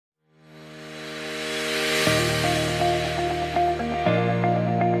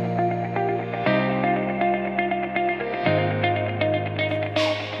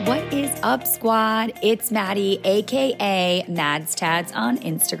up, squad? It's Maddie, aka Mads Tads on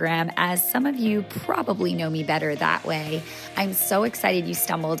Instagram, as some of you probably know me better that way. I'm so excited you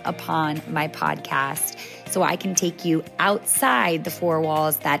stumbled upon my podcast so I can take you outside the four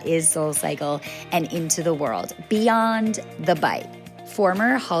walls that is SoulCycle and into the world, beyond the bite.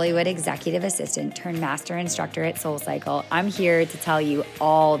 Former Hollywood executive assistant turned master instructor at SoulCycle, I'm here to tell you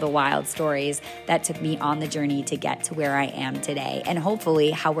all the wild stories that took me on the journey to get to where I am today, and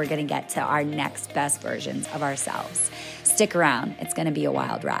hopefully how we're going to get to our next best versions of ourselves. Stick around. It's going to be a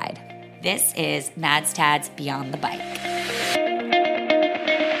wild ride. This is Mads Tads Beyond the Bike.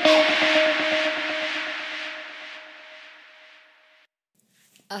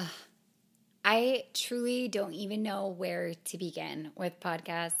 I truly don't even know where to begin with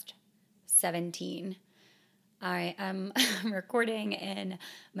podcast 17. I am recording in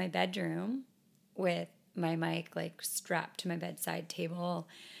my bedroom with my mic like strapped to my bedside table,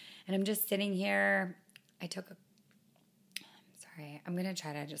 and I'm just sitting here. I'm going to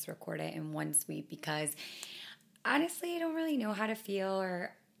try to just record it in one sweep because honestly, I don't really know how to feel,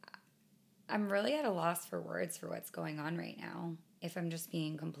 or I'm really at a loss for words for what's going on right now. If I'm just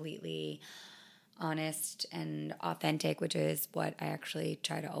being completely honest and authentic, which is what I actually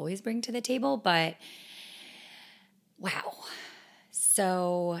try to always bring to the table. But wow.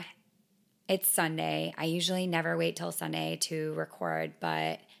 So it's Sunday. I usually never wait till Sunday to record,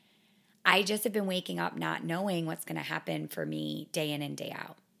 but I just have been waking up not knowing what's going to happen for me day in and day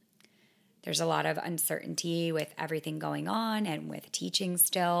out. There's a lot of uncertainty with everything going on and with teaching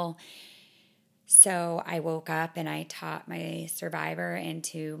still. So I woke up and I taught my survivor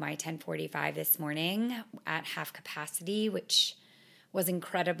into my 1045 this morning at half capacity, which was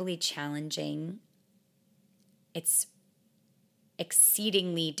incredibly challenging. It's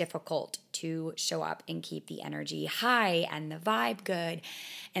exceedingly difficult to show up and keep the energy high and the vibe good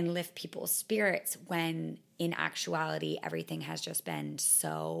and lift people's spirits when in actuality everything has just been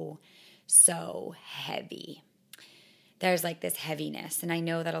so heavy. There's like this heaviness, and I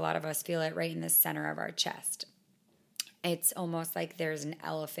know that a lot of us feel it right in the center of our chest. It's almost like there's an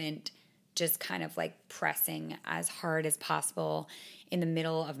elephant just kind of like pressing as hard as possible in the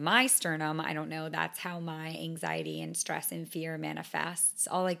middle of my sternum. I don't know, that's how my anxiety and stress and fear manifests.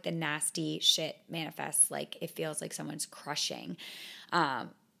 All like the nasty shit manifests like it feels like someone's crushing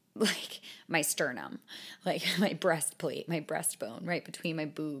like my sternum, like my breastplate, my breastbone right between my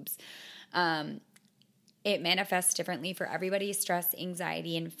boobs. It manifests differently for everybody, stress,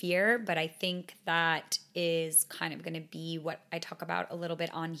 anxiety, and fear, but I think that is kind of going to be what I talk about a little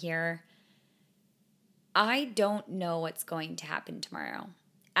bit on here. I don't know what's going to happen tomorrow.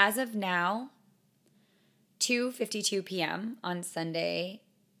 As of now, 2:52 p.m. on Sunday,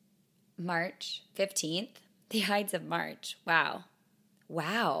 March 15th, the Ides of March.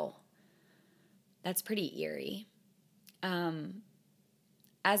 Wow. That's pretty eerie.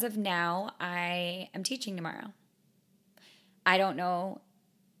 As of now, I am teaching tomorrow. I don't know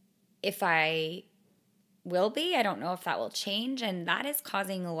if I will be. I don't know if that will change. And that is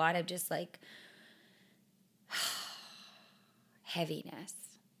causing a lot of just like heaviness.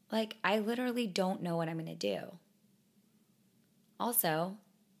 Like I literally don't know what I'm going to do. Also,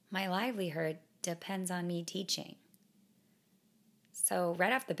 my livelihood depends on me teaching. So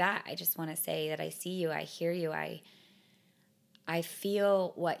right off the bat, I just want to say that I see you, I hear you, I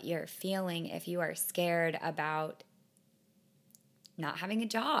feel what you're feeling if you are scared about not having a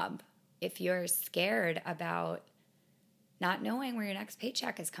job, if you're scared about not knowing where your next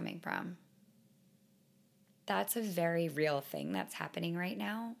paycheck is coming from. That's a very real thing that's happening right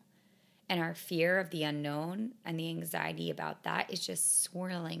now. And our fear of the unknown and the anxiety about that is just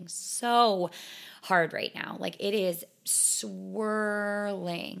swirling so hard right now. Like it is swirling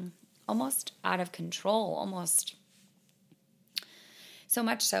almost out of control, almost. So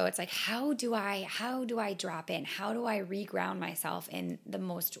much so, it's like, how do I drop in? How do I reground myself in the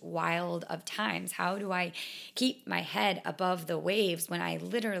most wild of times? How do I keep my head above the waves when I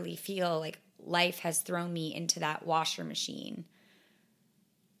literally feel like life has thrown me into that washer machine?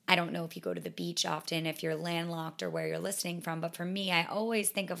 I don't know if you go to the beach often, if you're landlocked or where you're listening from, but for me, I always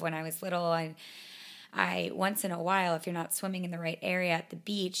think of when I was little, I once in a while, if you're not swimming in the right area at the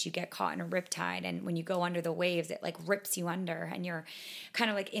beach, you get caught in a riptide. And when you go under the waves, it like rips you under and you're kind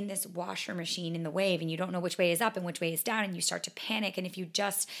of like in this washer machine in the wave and you don't know which way is up and which way is down and you start to panic. And if you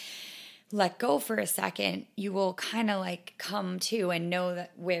just let go for a second, you will kind of like come to and know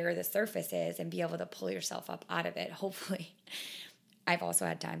that where the surface is and be able to pull yourself up out of it. Hopefully. I've also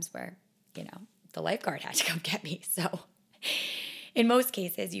had times where, the lifeguard had to come get me. So in most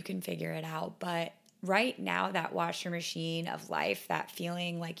cases, you can figure it out. But right now, that washer machine of life, that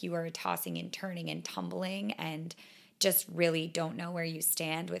feeling like you are tossing and turning and tumbling and just really don't know where you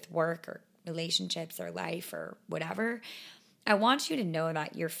stand with work or relationships or life or whatever, I want you to know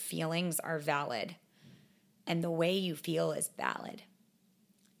that your feelings are valid and the way you feel is valid.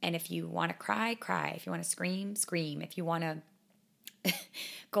 And if you want to cry, cry. If you want to scream, scream. If you want to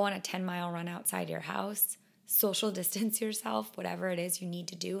go on a 10-mile run outside your house, social distance yourself, whatever it is you need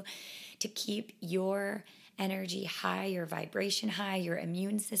to do to keep your energy high, your vibration high, your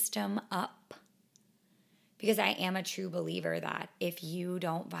immune system up. Because I am a true believer that if you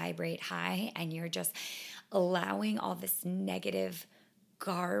don't vibrate high and you're just allowing all this negative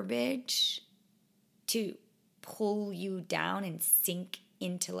garbage to pull you down and sink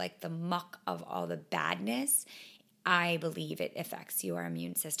into like the muck of all the badness, I believe it affects your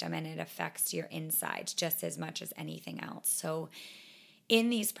immune system and it affects your insides just as much as anything else. So in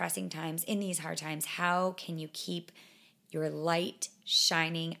these pressing times, in these hard times, how can you keep your light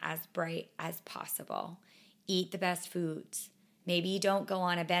shining as bright as possible? Eat the best foods. Maybe you don't go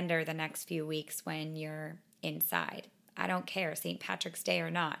on a bender the next few weeks when you're inside. I don't care, St. Patrick's Day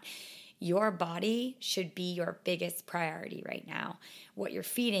or not. Your body should be your biggest priority right now. What you're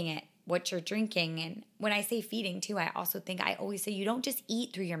feeding it, what you're drinking. And when I say feeding too, I always say you don't just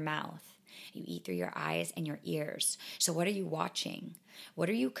eat through your mouth. You eat through your eyes and your ears. So what are you watching? What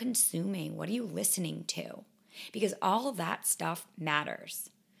are you consuming? What are you listening to? Because all of that stuff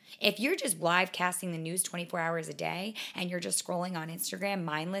matters. If you're just live casting the news 24 hours a day and you're just scrolling on Instagram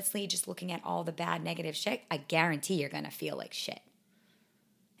mindlessly, just looking at all the bad, negative shit, I guarantee you're going to feel like shit.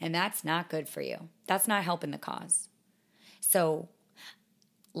 And that's not good for you. That's not helping the cause. So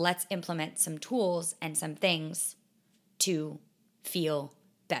let's implement some tools and some things to feel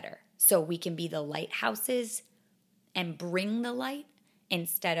better so we can be the lighthouses and bring the light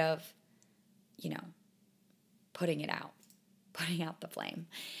instead of, putting out the flame.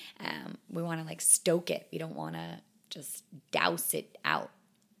 We want to like stoke it. We don't want to just douse it out.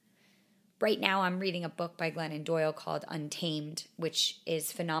 Right now, I'm reading a book by Glennon Doyle called Untamed, which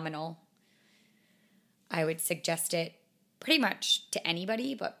is phenomenal. I would suggest it pretty much to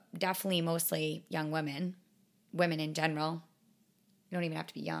anybody, but definitely mostly young women in general. You don't even have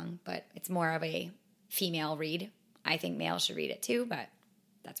to be young, but it's more of a female read. I think males should read it too, but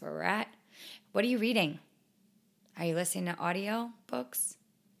that's where we're at. What are you reading? Are you listening to audio books?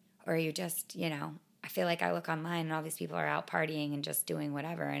 Or are you just, I feel like I look online and all these people are out partying and just doing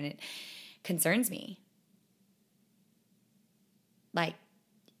whatever, and it concerns me. Like,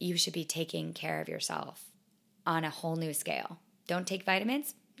 you should be taking care of yourself on a whole new scale. Don't take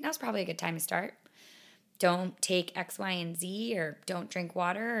vitamins. Now's probably a good time to start. Don't take X, Y, and Z, or don't drink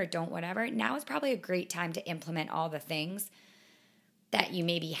water, or don't whatever. Now is probably a great time to implement all the things that you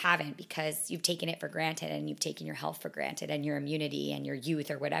maybe haven't because you've taken it for granted and you've taken your health for granted and your immunity and your youth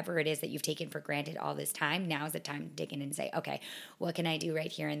or whatever it is that you've taken for granted all this time. Now is the time to dig in and say, okay, what can I do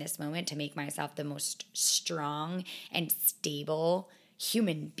right here in this moment to make myself the most strong and stable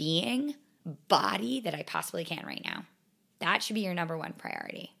human being body that I possibly can right now? That should be your number one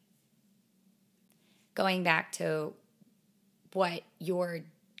priority. Going back to what you're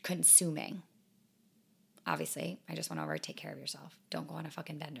consuming. Obviously, I just went over, take care of yourself. Don't go on a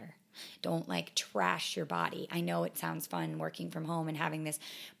fucking bender. Don't trash your body. I know it sounds fun working from home and having this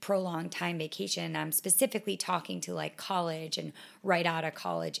prolonged time vacation. I'm specifically talking to college and right out of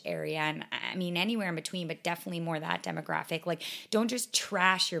college area. And I mean, anywhere in between, but definitely more that demographic. Don't just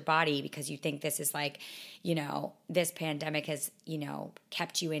trash your body because you think this is this pandemic has,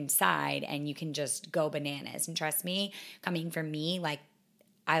 kept you inside and you can just go bananas. And trust me, coming from me,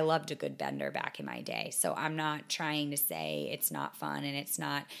 I loved a good bender back in my day. So I'm not trying to say it's not fun and it's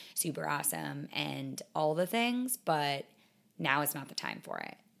not super awesome and all the things, but now is not the time for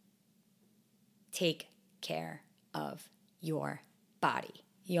it. Take care of your body.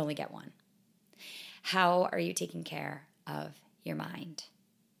 You only get one. How are you taking care of your mind?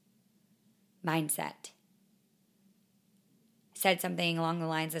 Mindset. Said something along the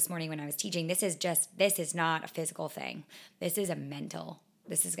lines this morning when I was teaching. This is not a physical thing. This is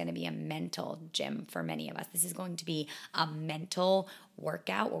going to be a mental gym for many of us. This is going to be a mental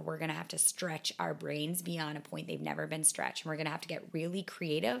workout where we're going to have to stretch our brains beyond a point they've never been stretched. And we're going to have to get really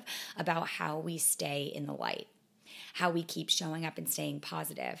creative about how we stay in the light, how we keep showing up and staying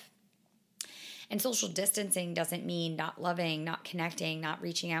positive. And social distancing doesn't mean not loving, not connecting, not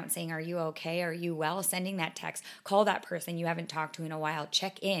reaching out and saying, are you okay? Are you well? Sending that text, call that person you haven't talked to in a while.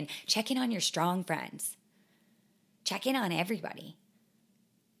 Check in on your strong friends. Check in on everybody.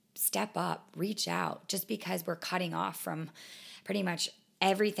 Step up, reach out. Just because we're cutting off from pretty much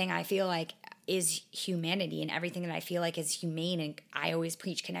everything I feel like is humanity and everything that I feel like is humane. And I always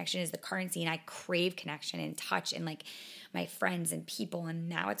preach connection is the currency, and I crave connection and touch and like my friends and people. And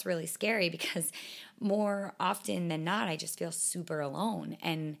now it's really scary because more often than not, I just feel super alone.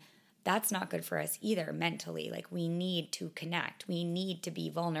 And that's not good for us either mentally. Like we need to connect. We need to be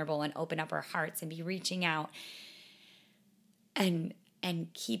vulnerable and open up our hearts and be reaching out and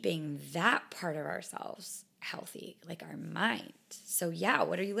keeping that part of ourselves healthy, like our mind. So yeah,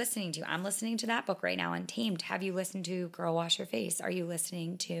 what are you listening to? I'm listening to that book right now, Untamed. Have you listened to Girl Wash Your Face? Are you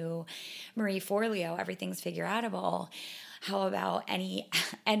listening to Marie Forleo, Everything's Figureoutable? How about any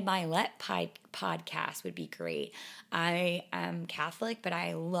Ed Milet podcast would be great. I am Catholic, but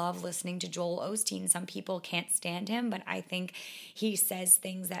I love listening to Joel Osteen. Some people can't stand him, but I think he says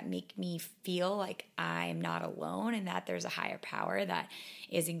things that make me feel like I'm not alone and that there's a higher power that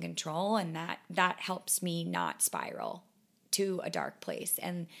is in control, and that helps me not spiral to a dark place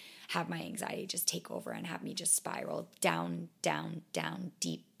and have my anxiety just take over and have me just spiral down, down, down,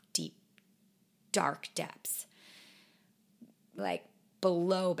 deep, deep, dark depths. Like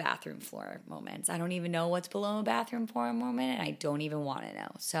below bathroom floor moments. I don't even know what's below a bathroom floor moment, and I don't even want to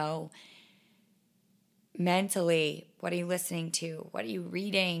know. So mentally, what are you listening to? What are you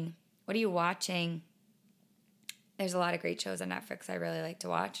reading? What are you watching? There's a lot of great shows on Netflix I really like to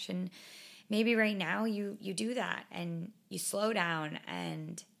watch, and maybe right now you do that and you slow down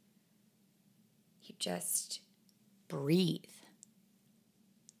and you just breathe.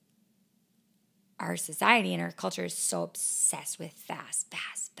 Our society and our culture is so obsessed with fast,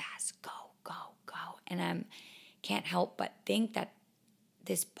 fast, fast, go, go, go. And I can't help but think that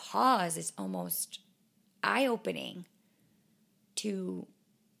this pause is almost eye-opening to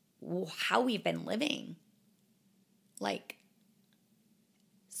how we've been living. Like,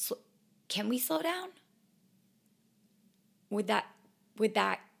 can we slow down? Would that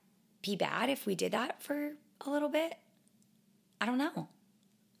be bad if we did that for a little bit? I don't know.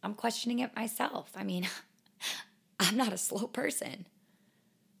 I'm questioning it myself. I mean, I'm not a slow person.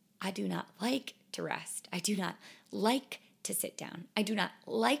 I do not like to rest. I do not like to sit down. I do not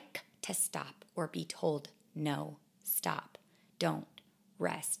like to stop or be told, no, stop, don't,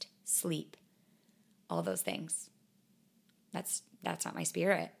 rest, sleep, all those things. That's not my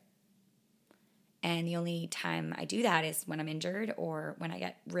spirit. And the only time I do that is when I'm injured or when I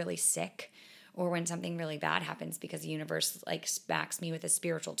get really sick or when something really bad happens, because the universe like smacks me with a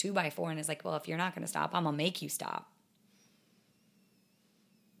spiritual 2x4 and is like, well, if you're not going to stop, I'm going to make you stop.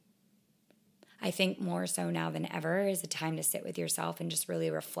 I think more so now than ever is a time to sit with yourself and just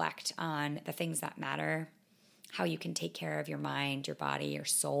really reflect on the things that matter, how you can take care of your mind, your body, your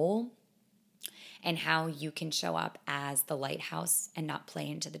soul, and how you can show up as the lighthouse and not play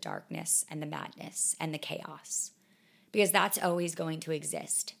into the darkness and the madness and the chaos, because that's always going to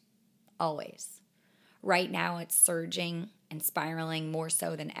exist. Always. Right now it's surging and spiraling more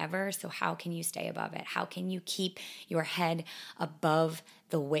so than ever. So how can you stay above it? How can you keep your head above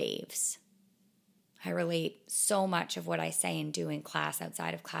the waves? I relate so much of what I say and do in class,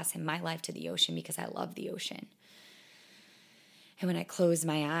 outside of class, in my life to the ocean, because I love the ocean. And when I close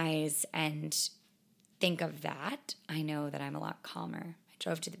my eyes and think of that, I know that I'm a lot calmer. I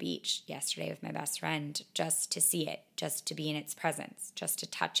drove to the beach yesterday with my best friend just to see it, just to be in its presence, just to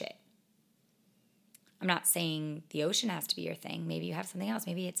touch it. I'm not saying the ocean has to be your thing. Maybe you have something else.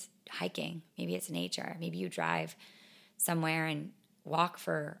 Maybe it's hiking. Maybe it's nature. Maybe you drive somewhere and walk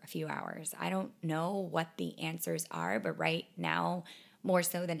for a few hours. I don't know what the answers are, but right now, more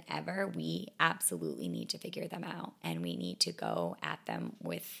so than ever, we absolutely need to figure them out. And we need to go at them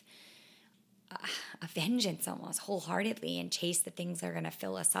with a vengeance almost, wholeheartedly, and chase the things that are going to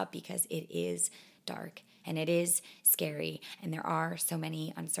fill us up, because it is dark and it is scary, and there are so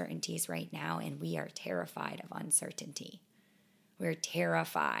many uncertainties right now, and we are terrified of uncertainty. We're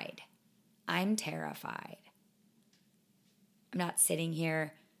terrified. I'm terrified. I'm not sitting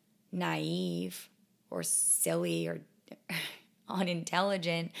here naive or silly or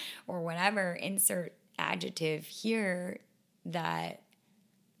unintelligent or whatever, insert adjective here, that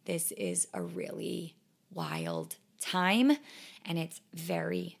this is a really wild time and it's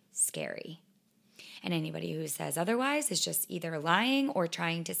very scary. And anybody who says otherwise is just either lying or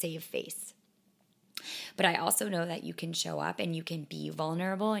trying to save face. But I also know that you can show up and you can be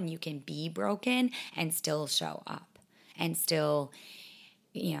vulnerable and you can be broken and still show up and still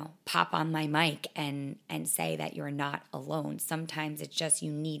pop on my mic and say that you're not alone. Sometimes it's just you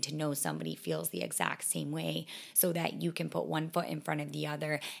need to know somebody feels the exact same way so that you can put one foot in front of the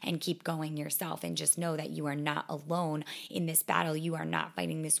other and keep going yourself, and just know that you are not alone in this battle. You are not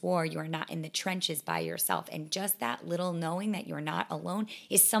fighting this war. You are not in the trenches by yourself. And just that little knowing that you're not alone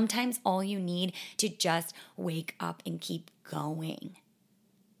is sometimes all you need to just wake up and keep going.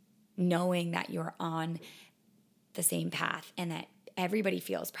 Knowing that you're on the same path and that everybody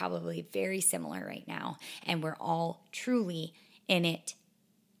feels probably very similar right now, and we're all truly in it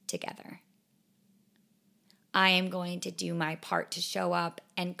together. I am going to do my part to show up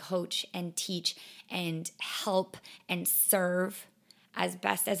and coach and teach and help and serve as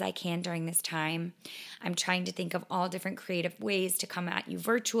best as I can during this time. I'm trying to think of all different creative ways to come at you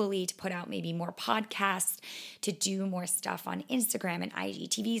virtually, to put out maybe more podcasts, to do more stuff on Instagram and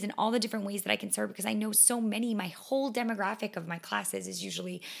IGTVs and all the different ways that I can serve, because I know so many, my whole demographic of my classes is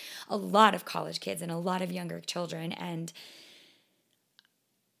usually a lot of college kids and a lot of younger children. And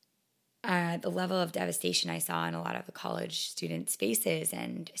the level of devastation I saw in a lot of the college students' faces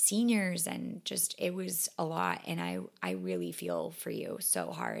and seniors, and just, it was a lot. And I really feel for you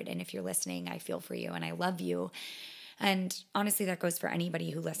so hard. And if you're listening, I feel for you and I love you. And honestly, that goes for anybody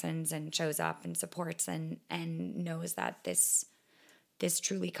who listens and shows up and supports and knows that this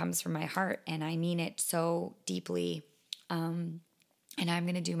truly comes from my heart. And I mean it so deeply. And I'm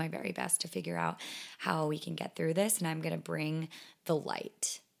going to do my very best to figure out how we can get through this. And I'm going to bring the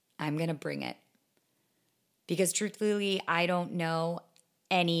light. I'm going to bring it, because truthfully, I don't know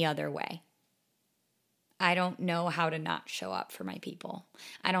any other way. I don't know how to not show up for my people.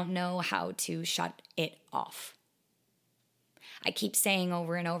 I don't know how to shut it off. I keep saying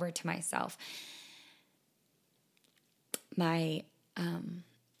over and over to myself, it's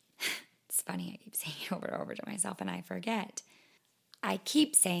funny, I keep saying it over and over to myself and I forget. I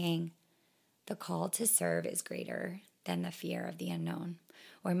keep saying the call to serve is greater than the fear of the unknown.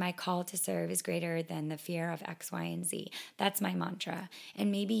 Or my call to serve is greater than the fear of X, Y, and Z. That's my mantra.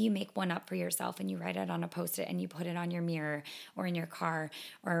 And maybe you make one up for yourself and you write it on a Post-it and you put it on your mirror or in your car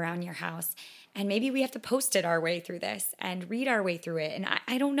or around your house. And maybe we have to post it our way through this and read our way through it. And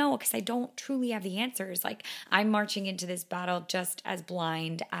I don't know, because I don't truly have the answers. Like, I'm marching into this battle just as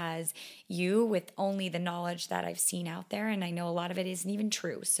blind as you, with only the knowledge that I've seen out there. And I know a lot of it isn't even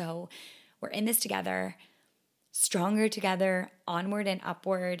true. So we're in this together. Stronger together, onward and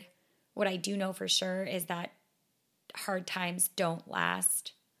upward. What I do know for sure is that hard times don't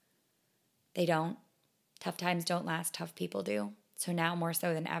last. They don't. Tough times don't last. Tough people do. So now more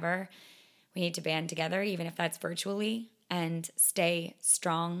so than ever, we need to band together, even if that's virtually, and stay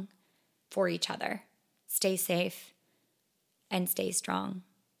strong for each other. Stay safe and stay strong.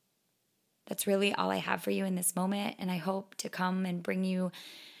 That's really all I have for you in this moment, and I hope to come and bring you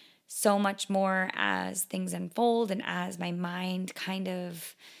so much more as things unfold and as my mind kind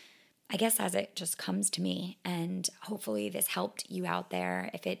of, I guess, as it just comes to me. And hopefully this helped you out there.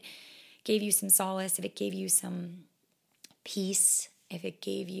 If it gave you some solace, if it gave you some peace, if it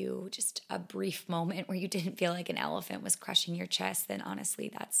gave you just a brief moment where you didn't feel like an elephant was crushing your chest, then honestly,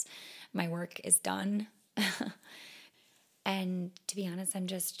 that's my work is done. And to be honest, I'm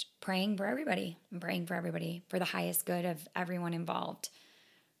just praying for everybody. I'm praying for everybody, for the highest good of everyone involved.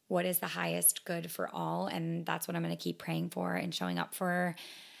 What is the highest good for all? And that's what I'm going to keep praying for and showing up for,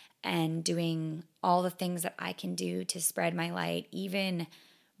 and doing all the things that I can do to spread my light even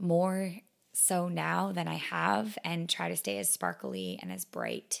more so now than I have, and try to stay as sparkly and as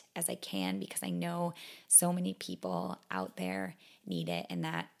bright as I can, because I know so many people out there need it. And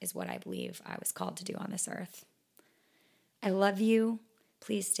that is what I believe I was called to do on this earth. I love you.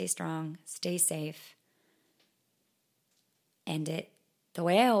 Please stay strong, stay safe. End it the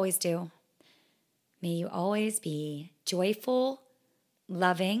way I always do. May you always be joyful,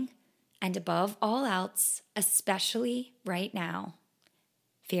 loving, and above all else, especially right now,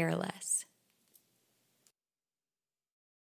 fearless.